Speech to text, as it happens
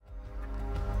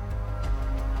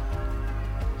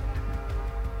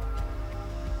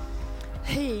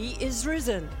is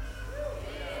risen.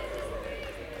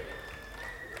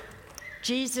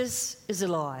 Jesus is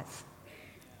alive.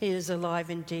 He is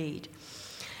alive indeed.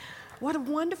 What a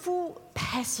wonderful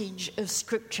passage of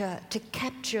Scripture to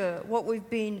capture what we've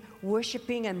been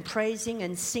worshipping and praising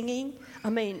and singing. I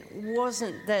mean,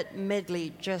 wasn't that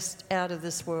medley just out of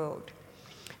this world?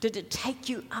 Did it take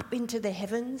you up into the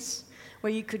heavens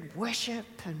where you could worship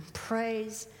and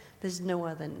praise? There's no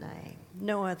other name,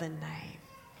 no other name.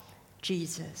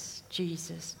 Jesus,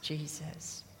 Jesus,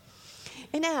 Jesus.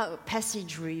 In our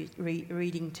passage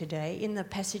reading today, in the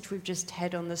passage we've just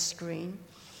had on the screen,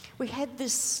 we had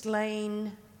this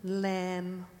slain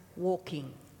lamb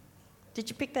walking. Did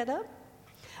you pick that up?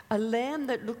 A lamb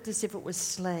that looked as if it was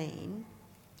slain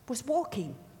was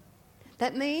walking.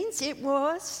 That means it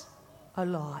was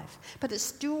alive, but it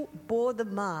still bore the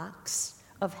marks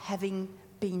of having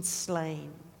been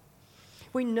slain.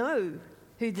 We know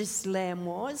who this lamb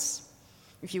was.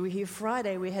 If you were here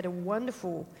Friday, we had a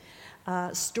wonderful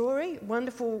story,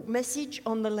 wonderful message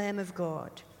on the Lamb of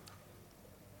God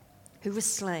who was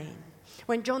slain.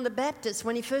 When John the Baptist,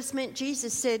 when he first met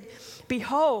Jesus, said,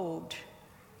 "Behold,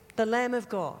 the Lamb of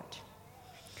God,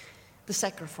 the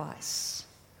sacrifice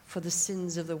for the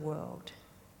sins of the world."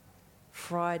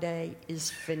 Friday is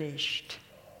finished.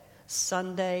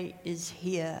 Sunday is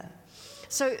here.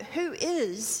 So who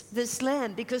is this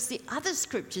lamb? Because the other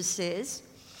scripture says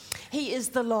he is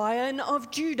the Lion of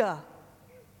Judah,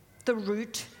 the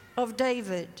root of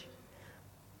David,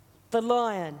 the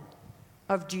Lion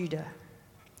of Judah.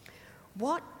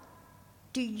 What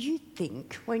do you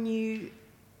think when you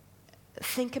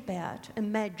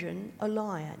imagine a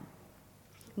lion?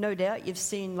 No doubt you've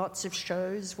seen lots of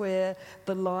shows where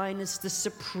the lion is the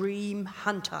supreme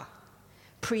hunter,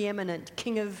 preeminent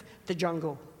king of the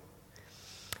jungle.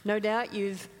 No doubt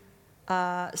you've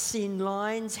seen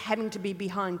lions having to be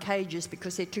behind cages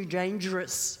because they're too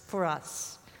dangerous for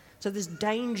us. So there's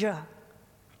danger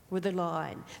with a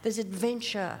lion. There's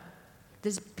adventure.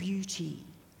 There's beauty.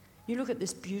 You look at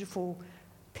this beautiful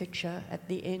picture at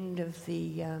the end of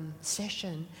the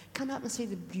session. Come up and see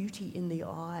the beauty in the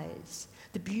eyes,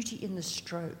 the beauty in the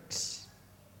strokes.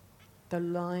 The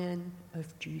Lion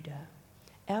of Judah.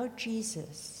 Our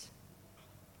Jesus,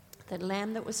 that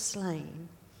lamb that was slain,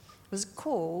 was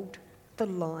called the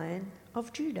Lion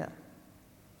of Judah.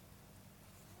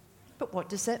 But what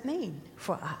does that mean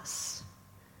for us?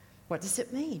 What does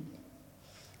it mean?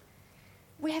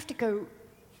 We have to go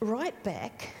right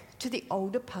back to the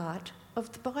older part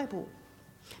of the Bible,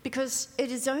 because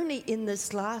it is only in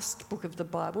this last book of the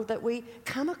Bible that we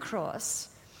come across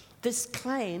this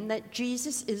claim that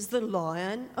Jesus is the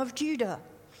Lion of Judah.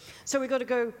 So we've got to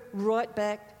go right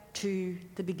back to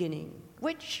the beginning,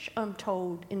 which I'm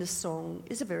told in a song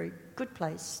is a very good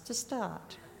place to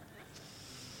start.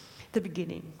 The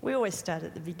beginning. We always start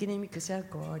at the beginning because our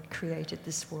God created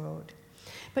this world.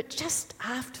 But just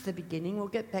after the beginning, we'll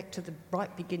get back to the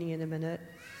right beginning in a minute,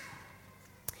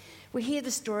 we hear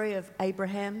the story of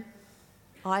Abraham,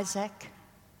 Isaac,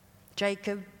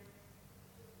 Jacob.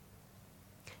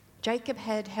 Jacob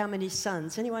had how many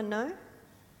sons? Anyone know?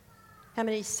 How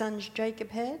many sons Jacob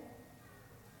had?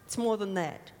 It's more than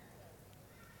that.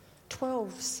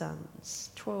 12 sons.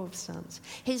 12 sons.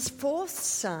 His fourth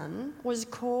son was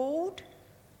called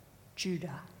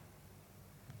Judah.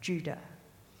 Judah.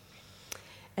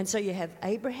 And so you have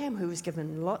Abraham, who was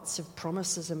given lots of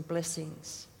promises and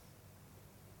blessings,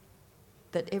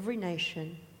 that every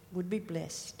nation would be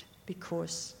blessed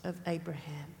because of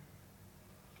Abraham.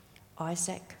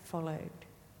 Isaac followed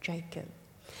Jacob.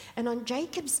 And on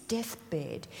Jacob's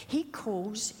deathbed, he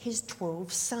calls his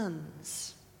 12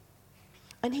 sons.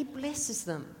 And he blesses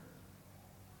them.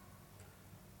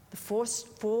 The first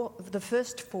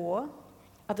four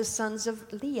are the sons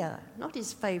of Leah, not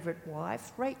his favourite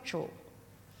wife, Rachel.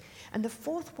 And the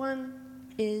fourth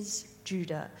one is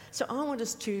Judah. So I want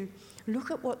us to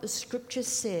look at what the scripture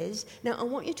says. Now, I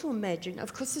want you to imagine,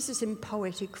 of course, this is in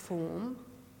poetic form.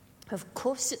 Of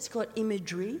course, it's got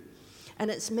imagery, and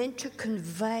it's meant to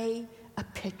convey a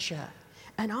picture.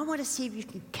 And I want to see if you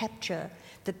can capture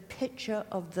the picture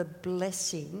of the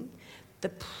blessing, the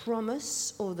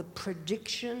promise or the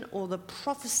prediction or the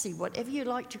prophecy, whatever you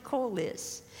like to call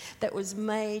this, that was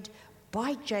made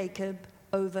by Jacob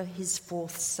over his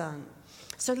fourth son.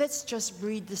 So let's just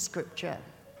read the scripture.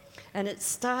 And it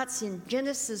starts in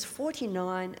Genesis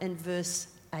 49 and verse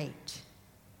 8.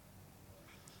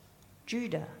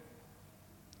 Judah,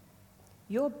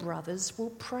 your brothers will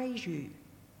praise you.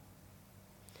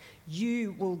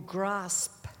 You will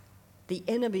grasp the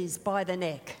enemies by the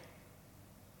neck.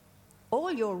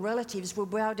 All your relatives will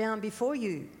bow down before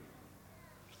you.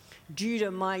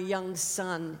 Judah, my young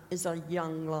son, is a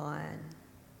young lion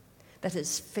that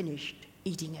has finished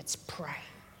eating its prey.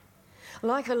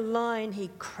 Like a lion, he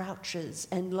crouches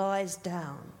and lies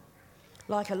down.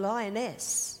 Like a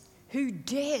lioness, who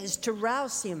dares to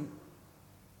rouse him?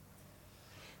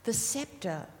 The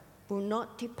scepter will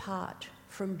not depart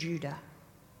from Judah,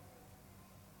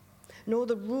 nor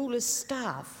the ruler's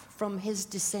staff from his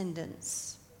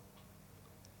descendants,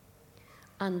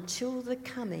 until the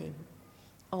coming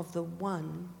of the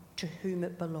one to whom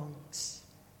it belongs,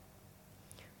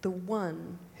 the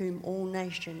one whom all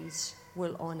nations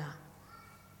will honour.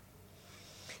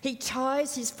 He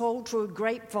ties his foal to a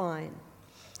grapevine,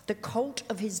 the colt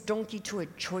of his donkey to a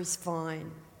choice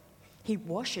vine. He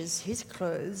washes his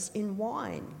clothes in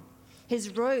wine,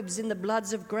 his robes in the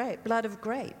blood of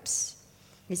grapes.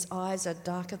 His eyes are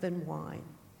darker than wine,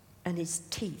 and his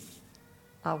teeth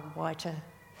are whiter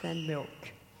than milk.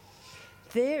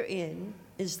 Therein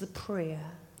is the prayer,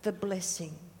 the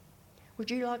blessing. Would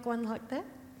you like one like that?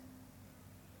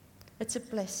 It's a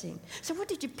blessing. So what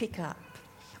did you pick up?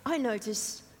 I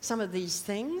noticed some of these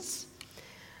things.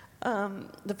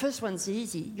 The first one's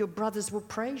easy. Your brothers will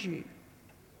praise you.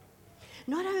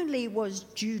 Not only was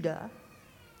Judah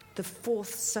the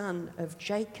fourth son of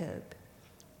Jacob,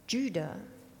 Judah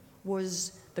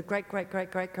was the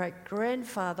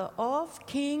great-great-great-great-great-grandfather of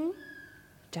King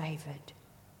David,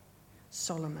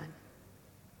 Solomon.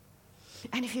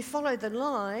 And if you follow the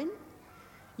line,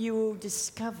 you will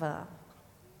discover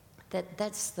that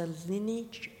that's the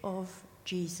lineage of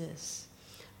Jesus.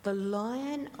 The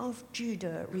Lion of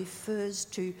Judah refers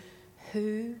to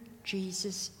who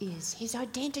Jesus is, his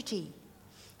identity,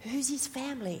 who's his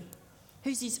family,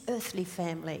 who's his earthly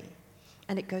family.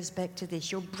 And it goes back to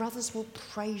this: your brothers will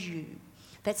praise you.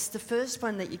 That's the first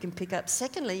one that you can pick up.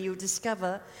 Secondly, you'll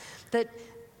discover that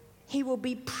he will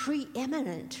be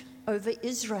preeminent over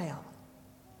Israel.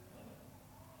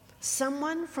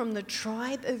 Someone from the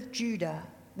tribe of Judah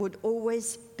would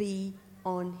always be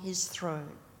on his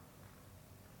throne.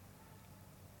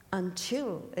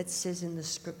 Until, it says in the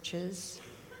scriptures,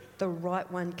 the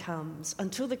right one comes,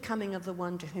 until the coming of the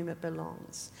one to whom it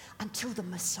belongs, until the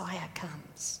Messiah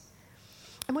comes.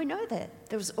 And we know that.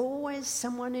 There was always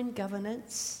someone in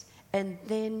governance, and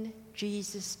then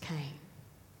Jesus came.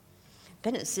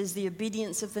 Then it says the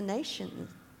obedience of the nation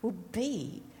will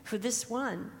be for this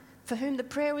one for whom the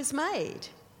prayer was made.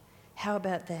 How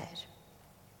about that?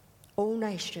 All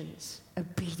nations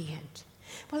obedient.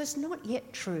 Well, it's not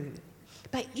yet true.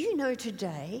 But you know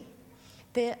today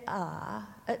there are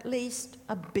at least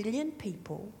 1 billion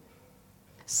people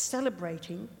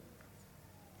celebrating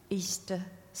Easter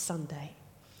Sunday.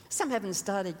 Some haven't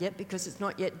started yet because it's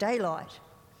not yet daylight.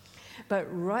 But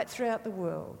right throughout the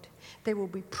world, there will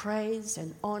be praise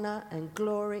and honour and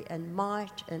glory and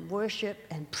might and worship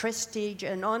and prestige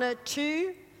and honour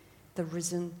to the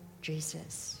risen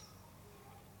Jesus.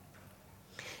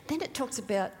 Then it talks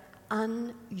about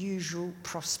unusual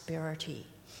prosperity.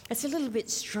 It's a little bit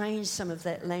strange, some of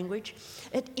that language.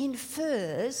 It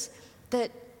infers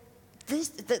that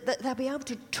they'll be able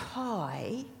to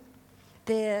tie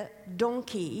their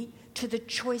donkey to the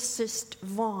choicest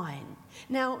vine.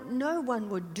 Now, no one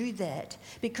would do that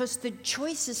because the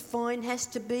choicest vine has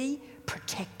to be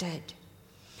protected.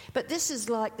 But this is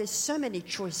like there's so many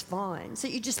choice vines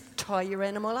that you just tie your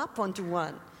animal up onto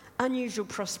one. Unusual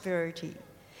prosperity.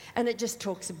 And it just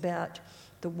talks about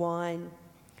the wine,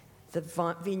 the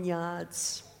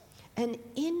vineyards. And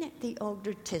in the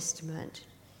Older Testament,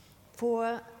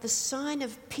 for the sign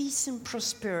of peace and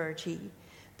prosperity,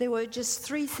 there were just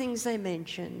 3 things they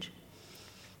mentioned.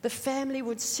 The family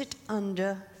would sit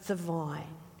under the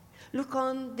vine, look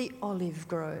on the olive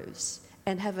groves,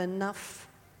 and have enough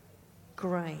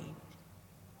grain.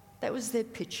 That was their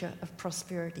picture of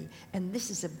prosperity. And this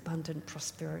is abundant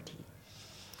prosperity.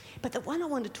 But the one I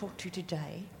want to talk to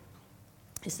today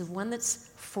is the one that's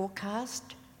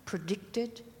forecast,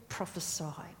 predicted,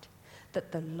 prophesied,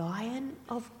 that the Lion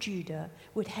of Judah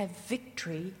would have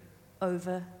victory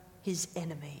over his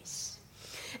enemies.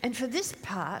 And for this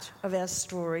part of our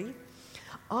story,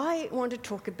 I want to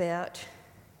talk about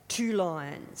 2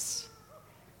 lions.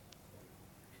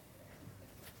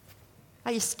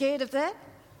 Are you scared of that?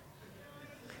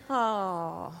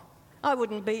 Oh, I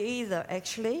wouldn't be either,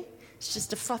 actually. It's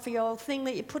just a fluffy old thing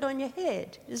that you put on your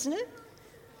head, isn't it?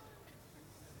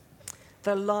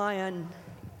 The Lion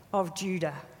of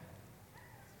Judah.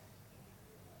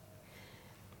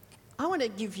 I want to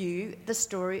give you the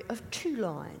story of 2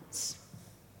 lions.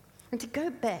 And to go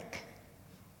back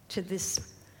to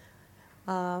this,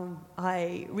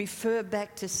 I refer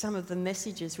back to some of the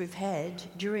messages we've had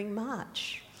during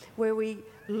March, where we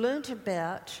learnt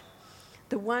about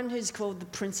the one who's called the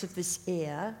prince of this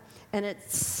air. And it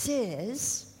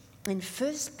says in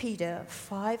 1 Peter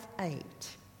 5:8,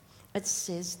 it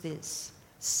says this: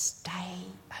 stay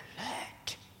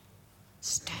alert.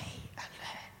 Stay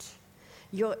alert.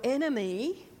 Your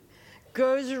enemy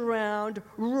goes around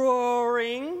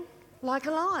roaring like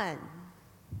a lion,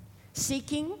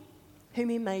 seeking whom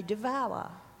he may devour.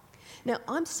 Now,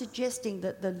 I'm suggesting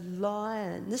that the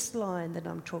lion, this lion that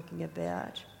I'm talking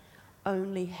about,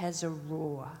 only has a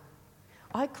roar.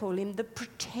 I call him the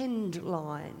pretend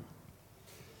lion.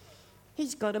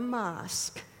 He's got a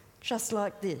mask, just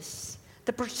like this,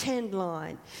 the pretend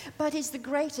lion. But he's the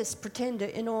greatest pretender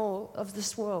in all of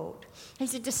this world.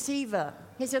 He's a deceiver,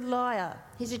 he's a liar,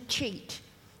 he's a cheat.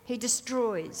 He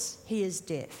destroys, he is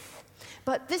death.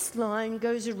 But this lion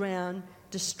goes around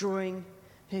destroying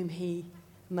whom he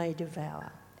may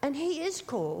devour. And he is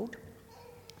called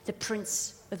the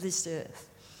prince of this earth.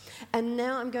 And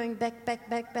now I'm going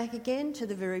back again to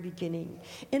the very beginning.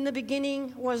 In the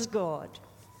beginning was God,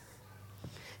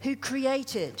 who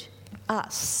created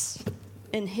us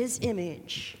in his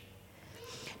image.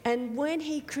 And when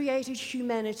he created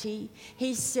humanity,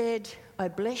 he said, I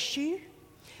bless you,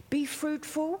 be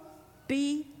fruitful,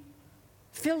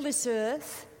 fill this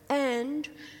earth, and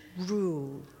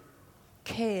rule,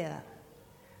 care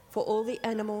for all the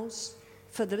animals,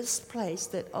 for this place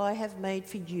that I have made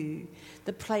for you,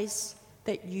 the place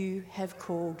that you have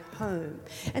called home.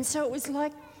 And so it was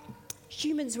like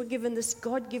humans were given this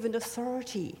God-given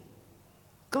authority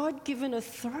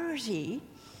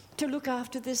to look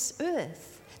after this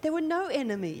earth. There were no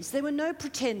enemies, there were no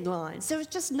pretend lines, there was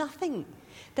just nothing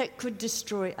that could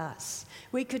destroy us.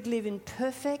 We could live in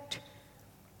perfect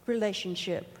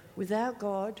relationship with our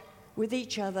God, with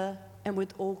each other, and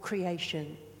with all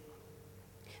creation.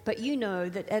 But you know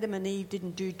that Adam and Eve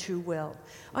didn't do too well.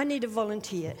 I need a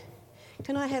volunteer.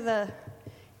 Can I have a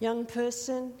young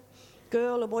person,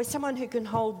 girl or boy, someone who can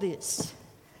hold this?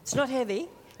 It's not heavy.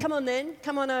 Come on then,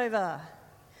 come on over.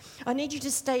 I need you to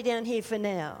stay down here for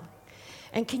now.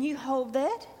 And can you hold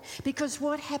that? Because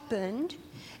what happened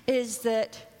is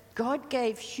that God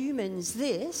gave humans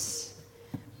this,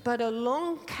 but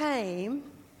along came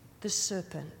the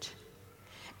serpent.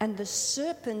 And the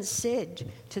serpent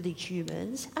said to the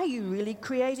humans, are you really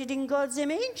created in God's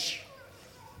image?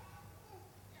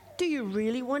 Do you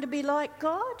really want to be like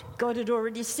God? God had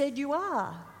already said you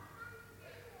are.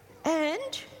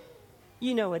 And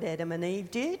you know what Adam and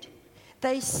Eve did?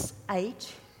 They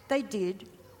ate, they did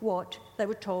what they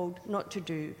were told not to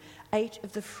do, ate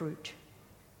of the fruit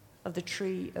of the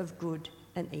tree of good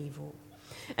and evil.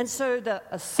 And so the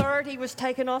authority was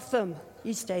taken off them.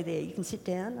 You stay there, you can sit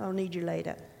down, I'll need you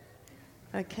later.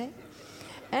 Okay?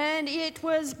 And it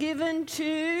was given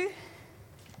to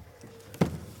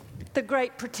the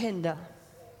great pretender.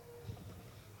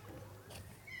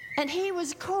 And he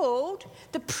was called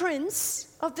the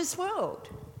prince of this world.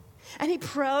 And he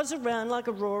prowls around like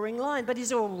a roaring lion, but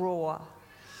he's all roar.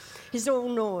 He's all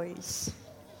noise.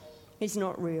 He's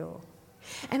not real.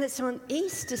 And it's on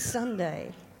Easter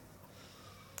Sunday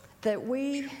that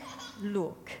we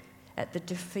look at the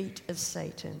defeat of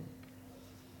Satan.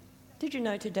 Did you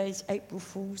know today's April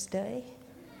Fool's Day?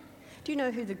 Do you know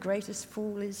who the greatest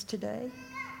fool is today?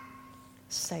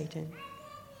 Satan,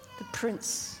 the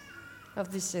prince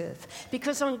of this earth.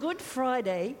 Because on Good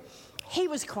Friday, he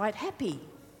was quite happy.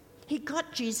 He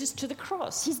got Jesus to the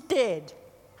cross. He's dead.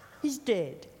 He's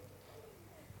dead.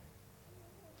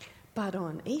 But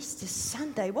on Easter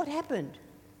Sunday, what happened?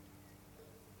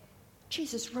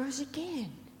 Jesus rose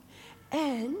again.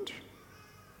 And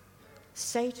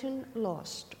Satan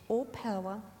lost all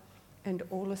power and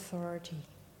all authority.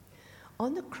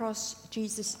 On the cross,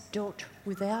 Jesus dealt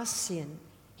with our sin.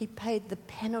 He paid the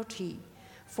penalty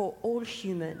for all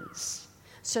humans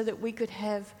so that we could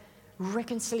have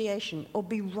reconciliation or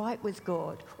be right with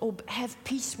God or have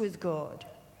peace with God.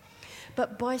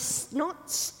 But by not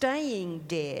staying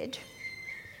dead,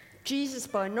 Jesus,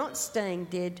 by not staying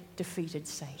dead, defeated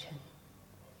Satan.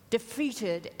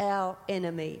 Defeated our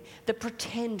enemy, the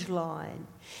pretend lion.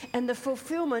 And the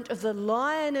fulfillment of the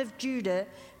Lion of Judah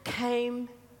came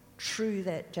true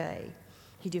that day.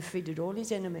 He defeated all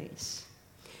his enemies.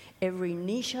 Every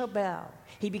knee shall bow.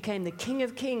 He became the King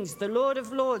of Kings, the Lord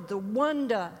of Lords, the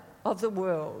wonder of the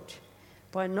world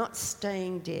by not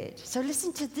staying dead. So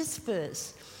listen to this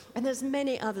verse, and there's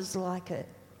many others like it,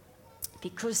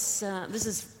 because this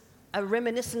is a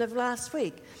reminiscent of last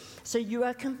week. So you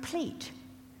are complete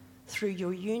through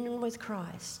your union with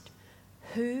Christ,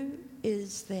 who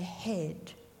is the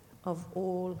head of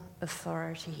all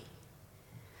authority.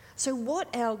 So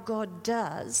what our God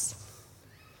does,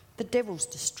 the devil's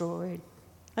destroyed.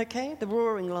 Okay? The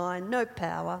roaring lion, no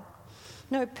power.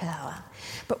 No power.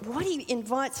 But what he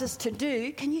invites us to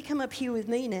do, can you come up here with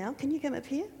me now? Can you come up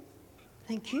here?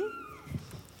 Thank you.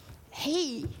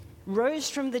 He rose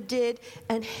from the dead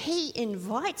and he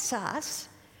invites us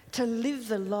to live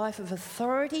the life of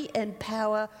authority and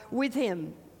power with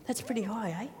him. That's pretty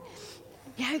high, eh?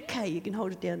 Yeah, okay, you can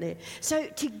hold it down there. So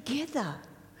together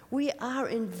we are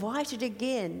invited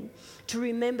again to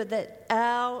remember that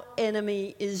our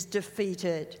enemy is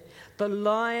defeated. The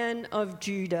Lion of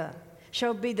Judah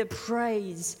shall be the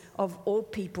praise of all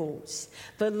peoples.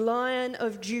 The Lion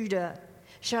of Judah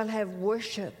shall have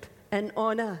worship and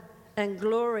honour and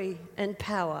glory and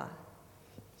power.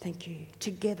 Thank you.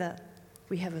 Together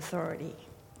we have authority.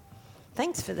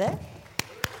 Thanks for that.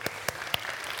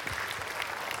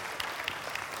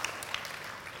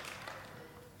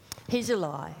 He's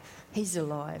alive. He's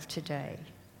alive today.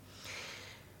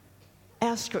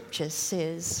 Our scripture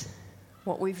says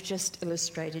what we've just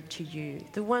illustrated to you,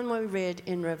 the one we read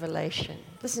in Revelation.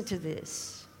 Listen to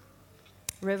this.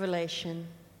 Revelation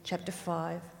chapter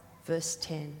 5, verse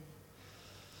 10.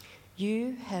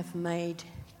 You have made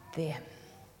them.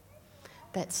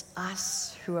 That's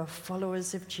us who are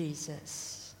followers of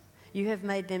Jesus. You have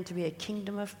made them to be a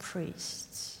kingdom of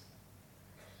priests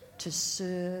to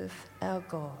serve our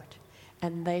God,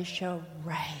 and they shall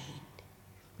reign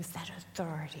with that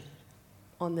authority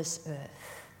on this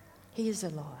earth. He is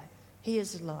alive. He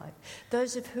is alive.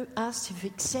 Those of us who've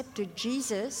accepted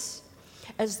Jesus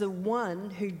as the one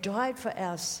who died for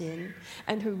our sin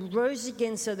and who rose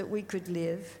again so that we could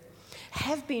live,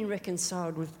 have been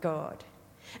reconciled with God.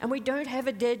 And we don't have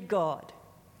a dead God.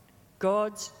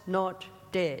 God's not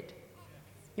dead.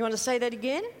 You want to say that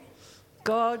again?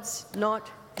 God's not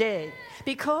dead.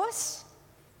 Because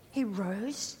he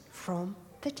rose from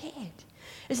the dead.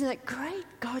 Isn't that great?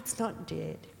 God's not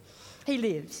dead. He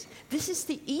lives. This is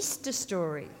the Easter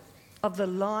story of the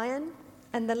lion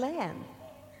and the lamb.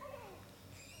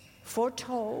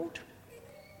 Foretold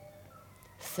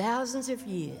thousands of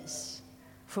years,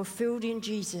 fulfilled in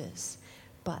Jesus.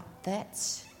 But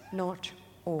that's not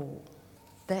all.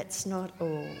 That's not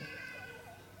all.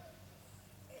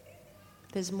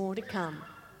 There's more to come.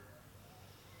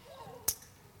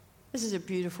 This is a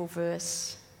beautiful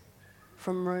verse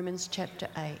from Romans chapter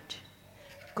 8.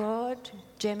 God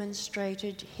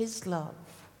demonstrated his love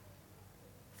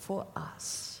for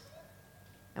us.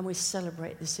 And we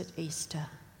celebrate this at Easter.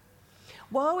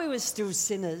 While we were still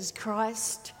sinners,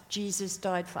 Christ Jesus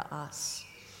died for us.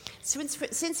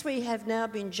 Since we have now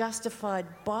been justified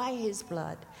by his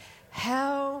blood,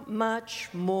 how much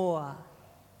more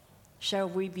shall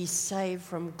we be saved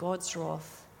from God's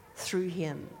wrath through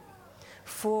him?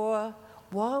 For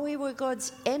while we were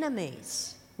God's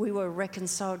enemies, we were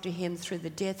reconciled to him through the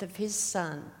death of his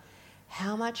Son.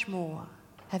 How much more,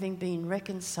 having been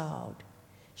reconciled,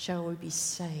 shall we be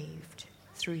saved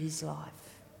through his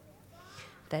life?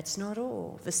 That's not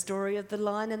all. The story of the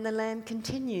lion and the lamb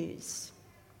continues.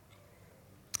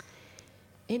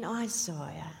 In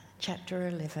Isaiah chapter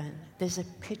 11, there's a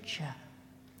picture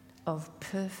of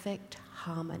perfect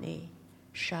harmony,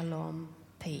 shalom,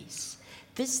 peace.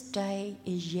 This day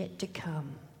is yet to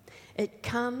come. It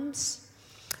comes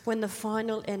when the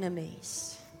final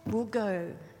enemies will go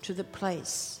to the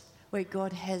place where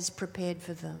God has prepared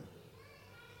for them,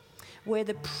 where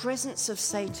the presence of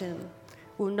Satan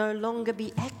will no longer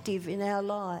be active in our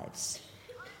lives.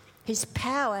 His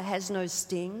power has no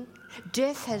sting.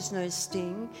 Death has no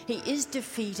sting. He is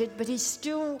defeated, but he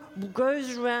still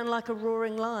goes around like a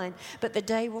roaring lion. But the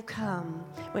day will come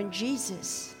when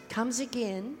Jesus comes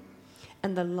again,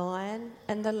 and the lion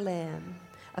and the lamb,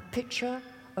 a picture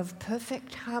of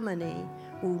perfect harmony,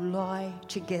 will lie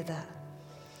together.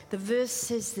 The verse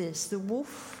says this: the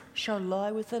wolf shall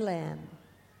lie with the lamb.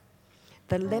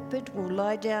 The leopard will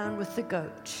lie down with the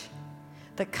goat.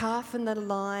 The calf and the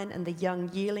lion and the young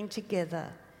yearling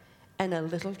together, and a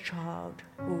little child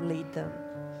will lead them.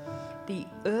 The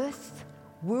earth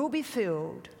will be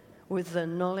filled with the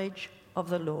knowledge of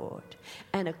the Lord.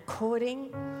 And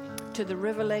according to the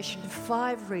Revelation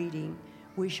 5 reading,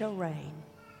 we shall reign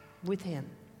with him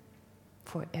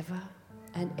forever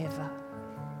and ever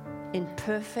in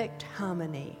perfect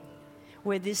harmony,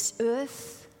 where this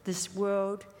earth, this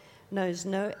world, knows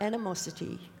no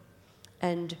animosity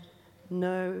and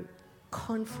no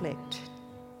conflict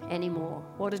anymore.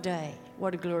 What a day.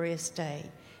 What a glorious day.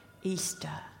 Easter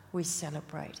we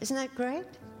celebrate. Isn't that great?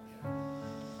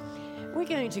 We're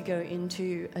going to go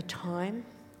into a time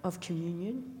of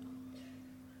communion.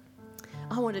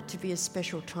 I want it to be a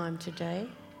special time today.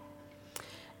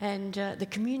 And the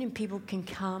communion people can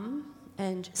come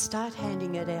and start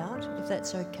handing it out, if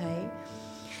that's okay.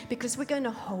 because we're going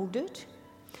to hold it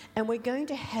and we're going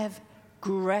to have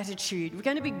gratitude. We're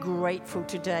going to be grateful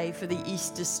today for the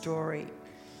Easter story.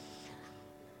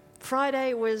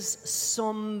 Friday was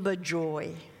somber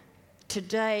joy.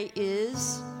 Today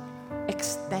is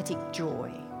ecstatic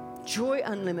joy. Joy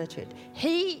unlimited.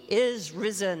 He is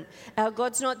risen. Our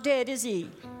God's not dead, is he?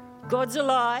 God's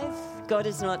alive. God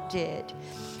is not dead.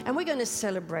 And we're going to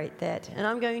celebrate that. And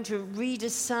I'm going to read a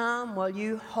psalm while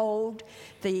you hold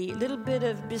the little bit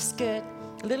of biscuit,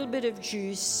 a little bit of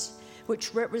juice,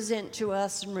 which represent to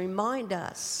us and remind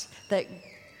us that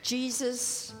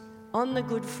Jesus, on the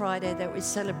Good Friday that we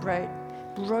celebrate,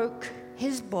 broke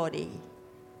his body,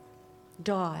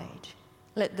 died,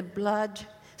 let the blood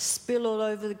spill all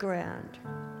over the ground.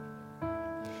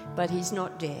 But he's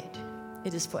not dead.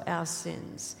 It is for our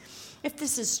sins. If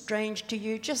this is strange to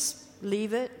you, just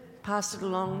leave it, pass it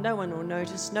along. No one will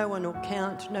notice, no one will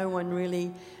count, no one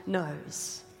really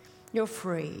knows. You're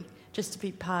free just to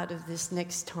be part of this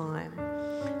next time.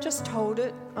 Just hold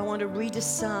it. I want to read a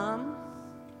psalm,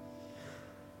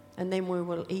 and then we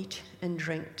will eat and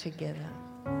drink together.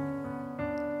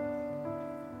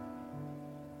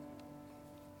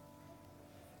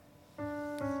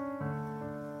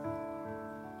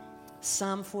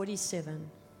 Psalm 47.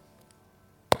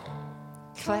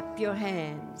 Clap your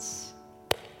hands.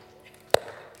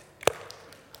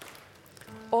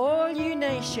 All you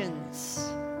nations,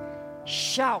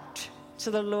 shout to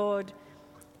the Lord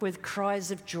with cries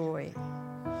of joy.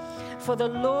 For the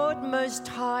Lord Most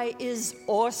High is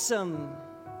awesome,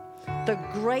 the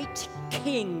great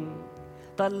King,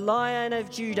 the Lion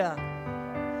of Judah,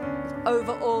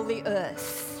 over all the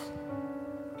earth.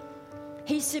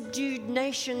 He subdued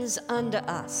nations under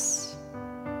us,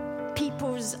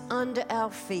 peoples under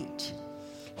our feet.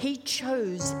 He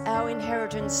chose our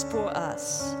inheritance for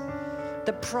us,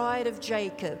 the pride of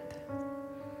Jacob,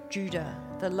 Judah,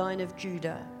 the line of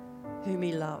Judah, whom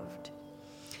he loved.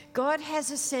 God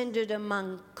has ascended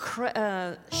among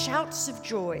shouts of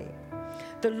joy.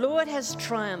 The Lord has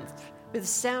triumphed with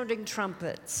sounding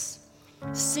trumpets.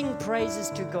 Sing praises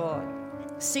to God.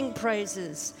 Sing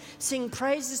praises. Sing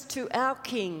praises to our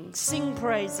King. Sing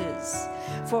praises.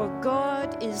 For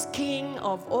God is King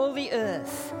of all the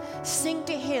earth. Sing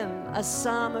to him a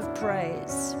psalm of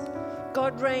praise.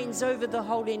 God reigns over the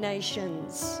holy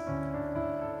nations.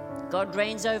 God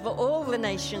reigns over all the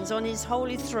nations on his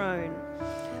holy throne.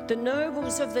 The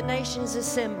nobles of the nations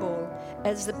assemble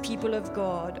as the people of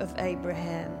God of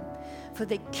Abraham. For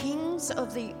the kings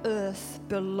of the earth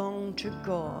belong to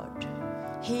God.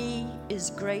 He is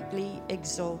greatly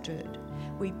exalted.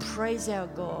 We praise our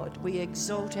God. We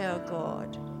exalt our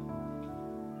God.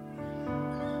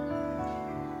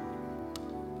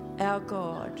 Our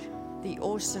God, the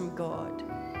awesome God.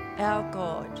 Our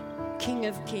God, King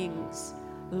of kings,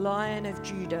 Lion of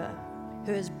Judah,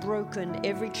 who has broken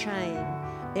every chain,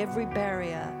 every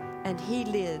barrier, and he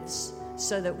lives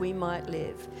so that we might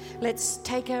live. Let's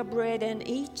take our bread and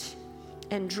eat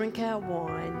and drink our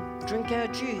wine, drink our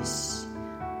juice.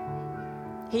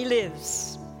 He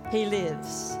lives. He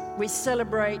lives. We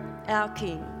celebrate our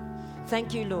King.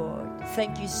 Thank you, Lord.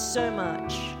 Thank you so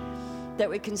much that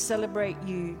we can celebrate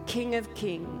you, King of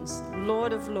kings,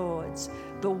 Lord of lords,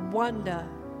 the wonder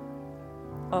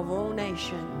of all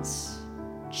nations,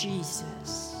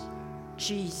 Jesus,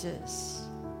 Jesus,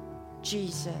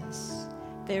 Jesus.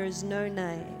 There is no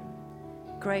name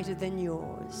greater than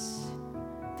yours,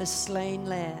 the slain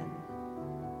Lamb,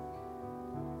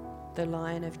 the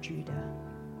Lion of Judah.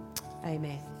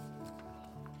 Amen.